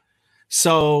time.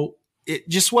 So it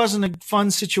just wasn't a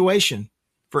fun situation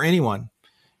for anyone.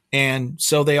 And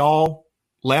so they all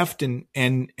left and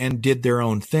did their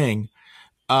own thing.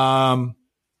 And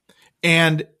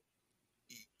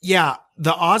yeah,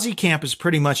 the Ozzy camp has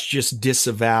pretty much just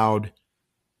disavowed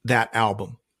that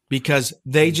album because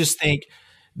they just think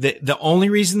that the only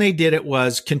reason they did it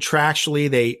was contractually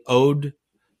they owed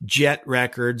Jet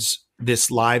Records this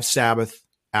Live Sabbath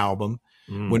album.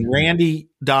 When Randy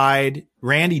died,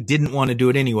 Randy didn't want to do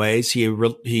it anyways.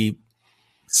 He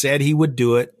said he would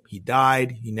do it. He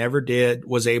died. He never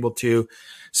was able to.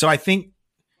 So I think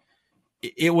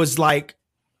it was like,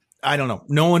 I don't know.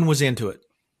 No one was into it.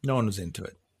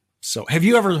 So have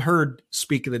you ever heard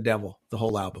Speak of the Devil, the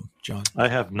whole album, John? I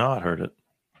have not heard it.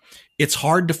 It's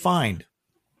hard to find.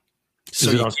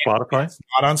 Is it on Spotify? It's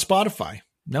not on Spotify.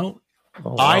 No.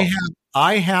 Oh, wow.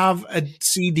 I have a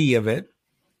CD of it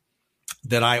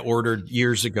that I ordered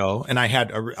years ago, and I had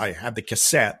the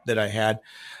cassette that I had.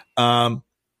 But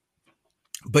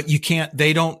you can't.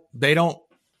 They don't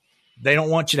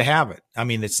want you to have it. I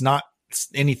mean, it's not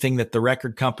anything that the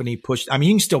record company pushed. I mean,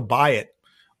 you can still buy it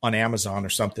on Amazon or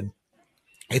something.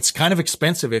 It's kind of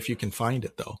expensive if you can find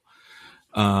it, though.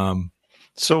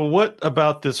 So what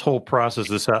about this whole process,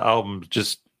 this album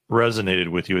just resonated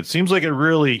with you? It seems like it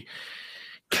really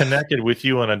connected with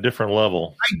you on a different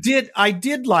level. I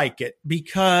did like it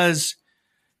because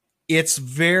it's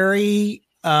very,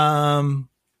 it's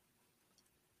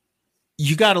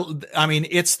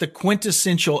the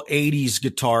quintessential 80s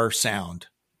guitar sound.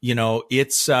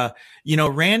 It's,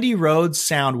 Randy Rhoads'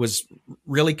 sound was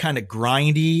really kind of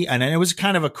grindy and it was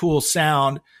kind of a cool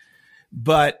sound,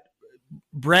 but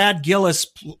Brad Gillis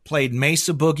played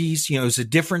Mesa Boogies. It was a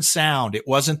different sound. It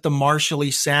wasn't the Marshall-y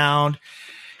sound.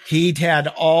 He'd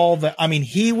had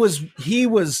Randy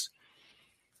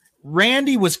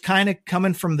was kind of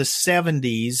coming from the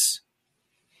 70s.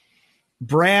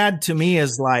 Brad to me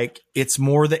is like, it's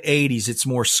more the 80s. It's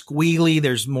more squealy.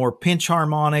 There's more pinch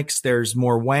harmonics. There's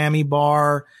more whammy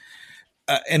bar.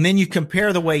 And then you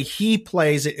compare the way he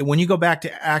plays it. When you go back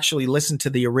to actually listen to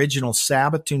the original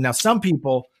Sabbath tune. Now, some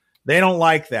people, they don't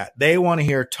like that. They want to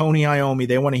hear Tony Iommi.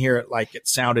 They want to hear it like it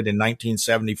sounded in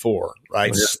 1974,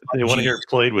 right? They want to hear it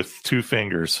played with two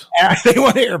fingers. They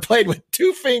want to hear it played with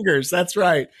two fingers. That's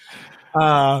right.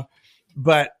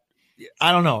 But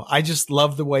I don't know. I just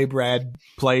love the way Brad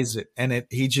plays it, and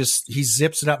he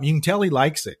zips it up. You can tell he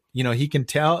likes it. You know, you can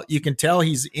tell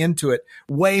he's into it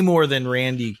way more than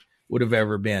Randy would have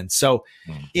ever been. So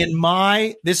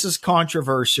this is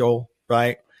controversial,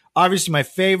 right? Obviously my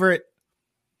favorite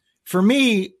for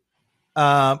me,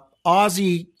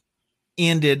 Ozzy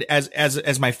ended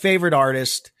as my favorite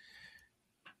artist.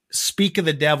 Speak of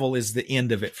the Devil is the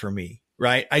end of it for me,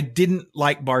 right? I didn't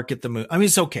like Bark at the Moon. I mean,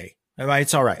 it's okay.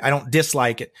 It's all right. I don't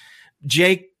dislike it.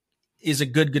 Jake is a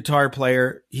good guitar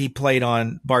player. He played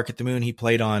on Bark at the Moon. He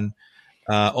played on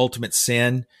Ultimate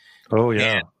Sin. Oh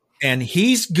yeah. And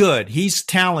he's good. He's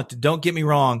talented. Don't get me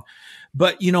wrong.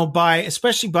 But, you know,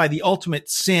 especially by the Ultimate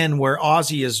Sin, where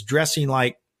Ozzy is dressing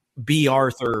like B.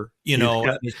 Arthur, you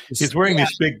know. He's wearing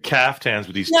these big caftans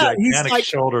with these gigantic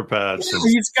shoulder pads. Yeah,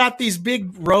 he's got these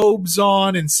big robes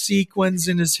on and sequins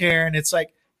in his hair. And it's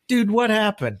like, dude, what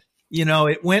happened? You know,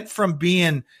 it went from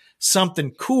being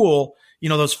something cool, you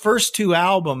know, those first 2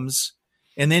 albums,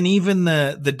 and then even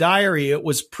the Diary, it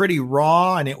was pretty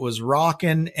raw and it was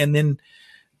rocking. And then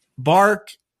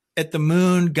Bark at the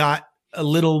Moon got a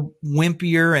little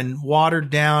wimpier and watered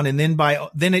down. And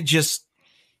then it just,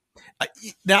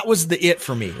 that was it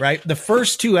for me, right? The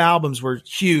first 2 albums were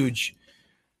huge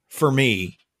for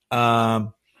me.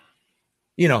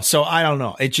 You know, so I don't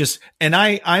know. It just,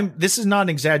 and this is not an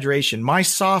exaggeration. My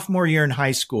sophomore year in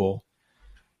high school,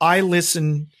 I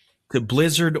listened to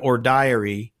Blizzard or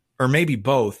Diary, or maybe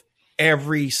both,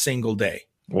 every single day.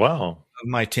 Wow. Of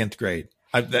my 10th grade.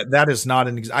 That is not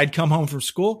I'd come home from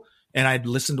school and I'd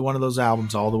listen to one of those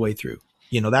albums all the way through.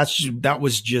 You know, that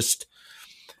was just,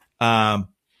 that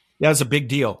was a big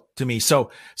deal to me.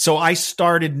 So I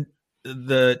started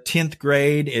the 10th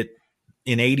grade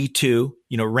in 82.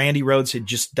 You know, Randy Rhoads had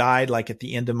just died like at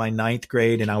the end of my 9th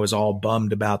grade, and I was all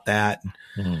bummed about that.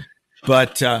 Mm-hmm.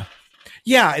 But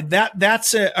yeah,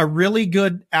 that's a really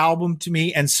good album to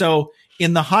me. And so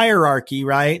in the hierarchy,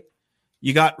 right,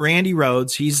 you got Randy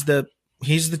Rhoads. He's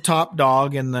the top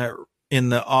dog in the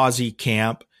Ozzy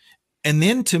camp. And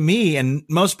then to me, and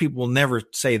most people will never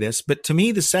say this, but to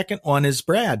me, the second one is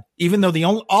Brad, even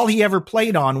though all he ever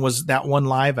played on was that one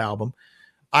live album.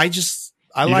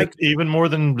 I like even more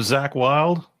than Zakk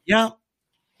Wylde. Yeah.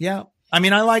 Yeah. I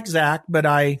mean, I like Zakk, but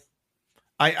I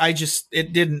just,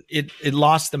 it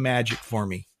lost the magic for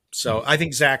me. So I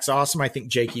think Zack's awesome. I think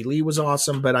Jakey Lee was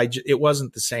awesome, but it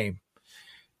wasn't the same.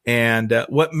 And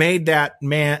what made that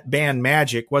band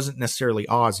magic wasn't necessarily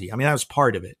Ozzy. I mean, that was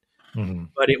part of it,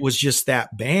 but it was just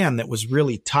that band that was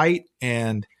really tight.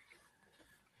 And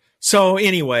so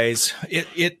anyways,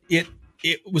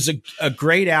 it was a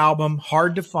great album,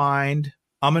 hard to find.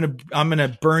 I'm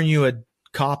gonna burn you a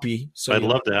copy. So I'd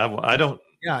love to have one. I don't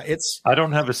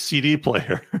have a CD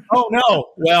player. Oh no.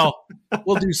 Well,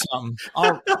 we'll do something.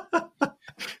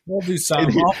 We'll do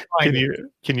something.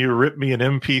 Can you rip me an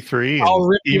MP3? I'll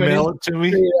rip email it to me.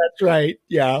 That's right.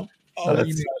 Yeah. I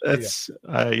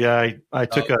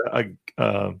took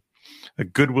a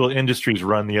Goodwill Industries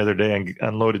run the other day and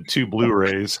unloaded 2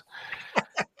 Blu-rays.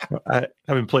 I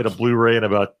haven't played a Blu-ray in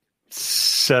about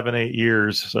 7-8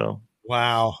 years. So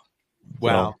wow.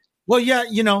 Well, yeah,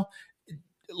 you know,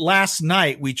 last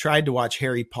night we tried to watch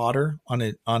Harry Potter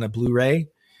on a Blu-ray,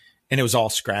 and it was all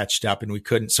scratched up, and we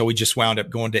couldn't. So we just wound up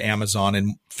going to Amazon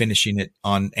and finishing it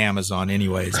on Amazon,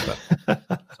 anyways. But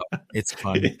so it's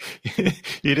fun.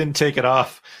 You didn't take it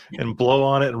off and blow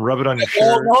on it and rub it on your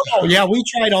shirt. Oh, yeah, we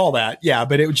tried all that. Yeah,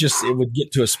 but it would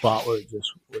get to a spot where it just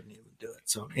wouldn't even do it.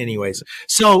 So,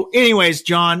 anyways,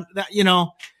 John, you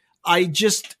know,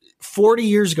 40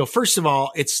 years ago. First of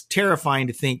all, it's terrifying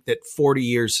to think that 40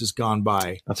 years has gone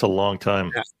by. That's a long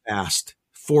time. That's fast.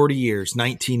 40 years,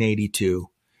 1982.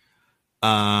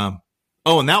 And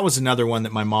that was another one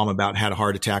that my mom about had a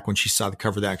heart attack when she saw the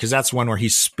cover of that, because that's one where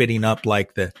he's spitting up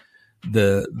like the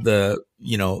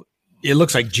you know, it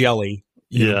looks like jelly,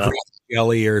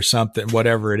 jelly or something,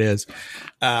 whatever it is.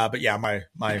 But yeah,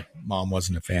 my mom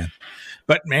wasn't a fan.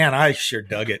 But man, I sure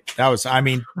dug it.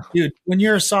 Dude, when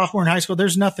you're a sophomore in high school,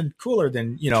 there's nothing cooler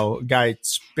than, you know, a guy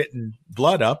spitting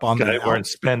blood up on guy wearing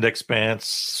spandex pants,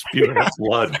 spewing up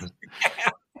blood.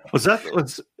 Was the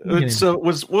one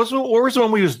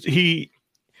I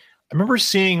remember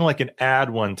seeing like an ad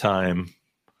one time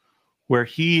where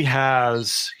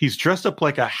he's dressed up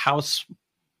like a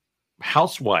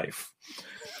housewife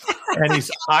and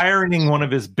he's ironing one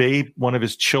of his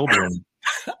children.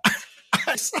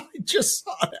 I just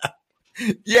saw that.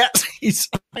 Yes, he's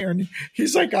ironing.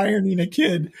 He's like ironing a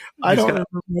kid. I don't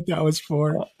remember what that was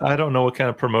for. I don't know what kind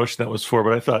of promotion that was for,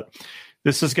 but I thought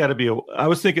this has got to be I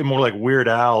was thinking more like Weird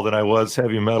Al than I was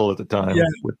heavy metal at the time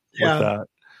with that.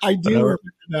 I do remember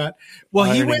that.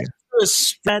 Well, he went through a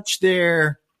stretch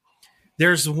there.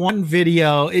 There's one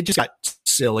video. It just got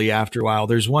silly after a while.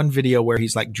 There's one video where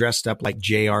he's like dressed up like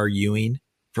J.R. Ewing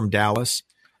from Dallas.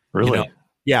 Really? You know?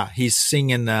 Yeah, he's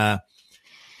singing. I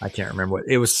can't remember what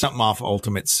it was. Something off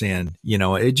Ultimate Sin. You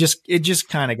know, it just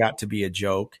kind of got to be a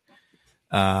joke.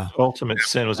 Ultimate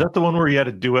Sin, was that the one where he had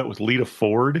a duet with Lita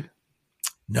Ford?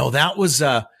 No, that was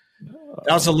a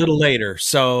little later.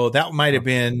 So that might have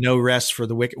been No Rest for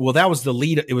the Wicked. Well, that was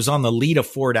it was on the Lita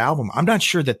Ford album. I'm not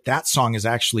sure that song is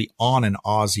actually on an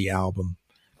Ozzy album.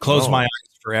 Close My Eyes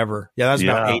Forever. Yeah, that was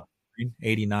about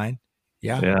 89.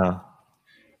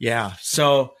 Yeah.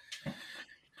 So,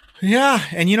 yeah.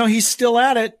 And, you know, he's still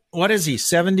at it. What is he?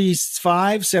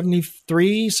 75,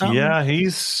 73, something? Yeah,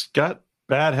 he's got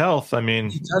bad health. I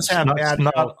mean, he does have bad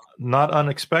health. Not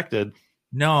unexpected.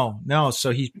 No.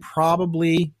 So he's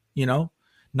probably, you know,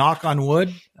 knock on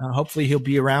wood. Hopefully he'll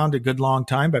be around a good long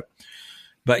time.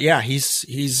 But yeah, he's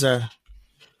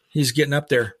getting up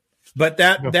there. But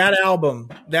that album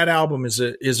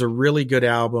is a really good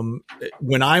album.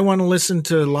 When I want to listen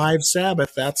to live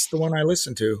Sabbath, that's the one I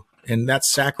listen to, and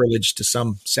that's sacrilege to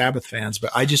some Sabbath fans.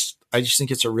 But I just think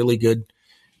it's a really good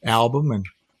album, and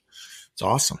it's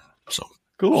awesome. So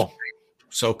cool.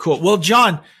 So cool. Well,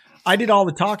 John, I did all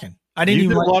the talking. I didn't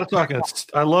even did a lot of talking.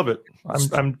 I love it.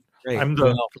 I'm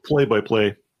the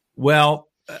play-by-play. Well,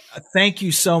 thank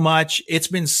you so much. It's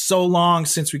been so long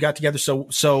since we got together. So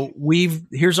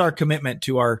here's our commitment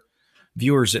to our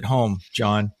viewers at home,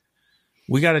 John.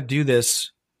 We got to do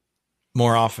this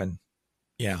more often.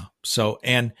 Yeah. So,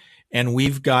 and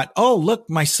we've got, oh, look,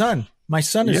 my son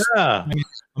is, yeah.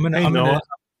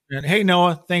 Hey,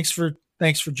 Noah, thanks for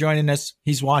joining us.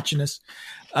 He's watching us.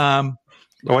 I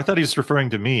thought he was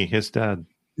referring to me, his dad.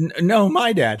 No,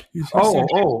 my dad.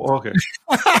 Okay.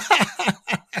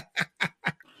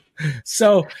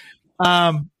 So,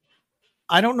 I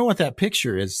don't know what that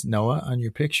picture is, Noah, on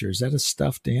your picture. Is that a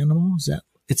stuffed animal?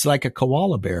 It's like a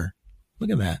koala bear. Look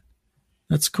at that.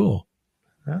 That's cool.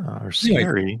 Or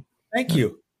scary. Anyway,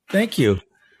 thank you,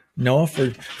 Noah,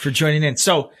 for joining in.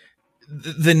 So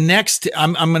the next,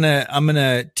 I'm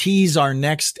gonna tease our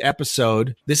next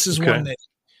episode. This is one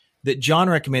that John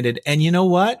recommended, and you know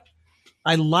what?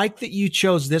 I like that you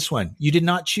chose this one. You did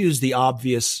not choose the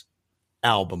obvious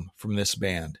album from this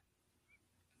band.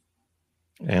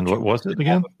 And what was it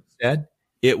again?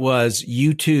 It was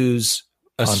U2's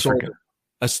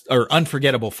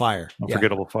Unforgettable Fire.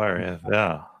 Unforgettable Fire.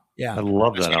 Yeah. Yeah. I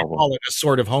love that album. Call it A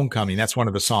Sword of Homecoming. That's one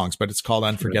of the songs, but it's called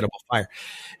Unforgettable Fire.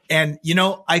 And, you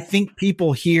know, I think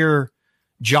people hear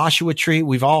Joshua Tree.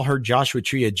 We've all heard Joshua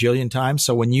Tree a jillion times.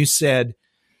 So when you said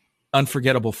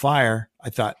Unforgettable Fire,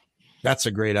 I thought that's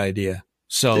a great idea.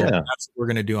 So that's what we're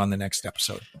going to do on the next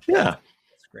episode. Yeah.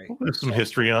 That's great. We'll put some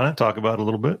history on it. Talk about it a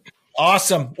little bit.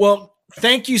 Awesome. Well,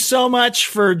 thank you so much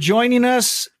for joining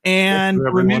us. And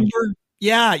remember,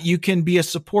 you can be a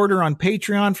supporter on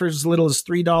Patreon for as little as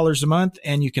 $3 a month.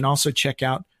 And you can also check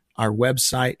out our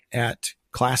website at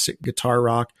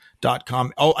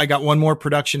classicguitarrock.com. Oh, I got one more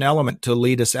production element to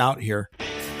lead us out here.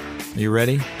 Are you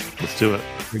ready? Let's do it.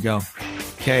 Here we go.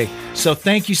 Okay. So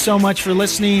thank you so much for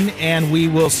listening. And we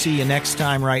will see you next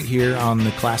time right here on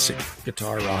the Classic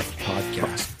Guitar Rock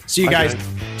Podcast. See you guys.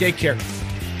 Take care.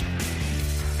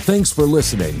 Thanks for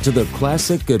listening to the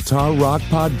Classic Guitar Rock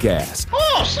Podcast.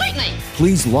 Oh, certainly.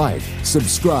 Please like,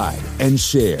 subscribe, and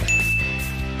share.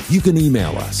 You can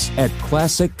email us at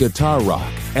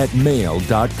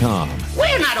classicguitarrock@mail.com.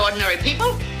 We're not ordinary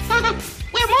people. We're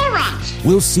morons.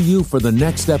 We'll see you for the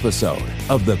next episode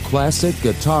of the Classic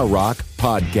Guitar Rock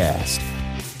Podcast.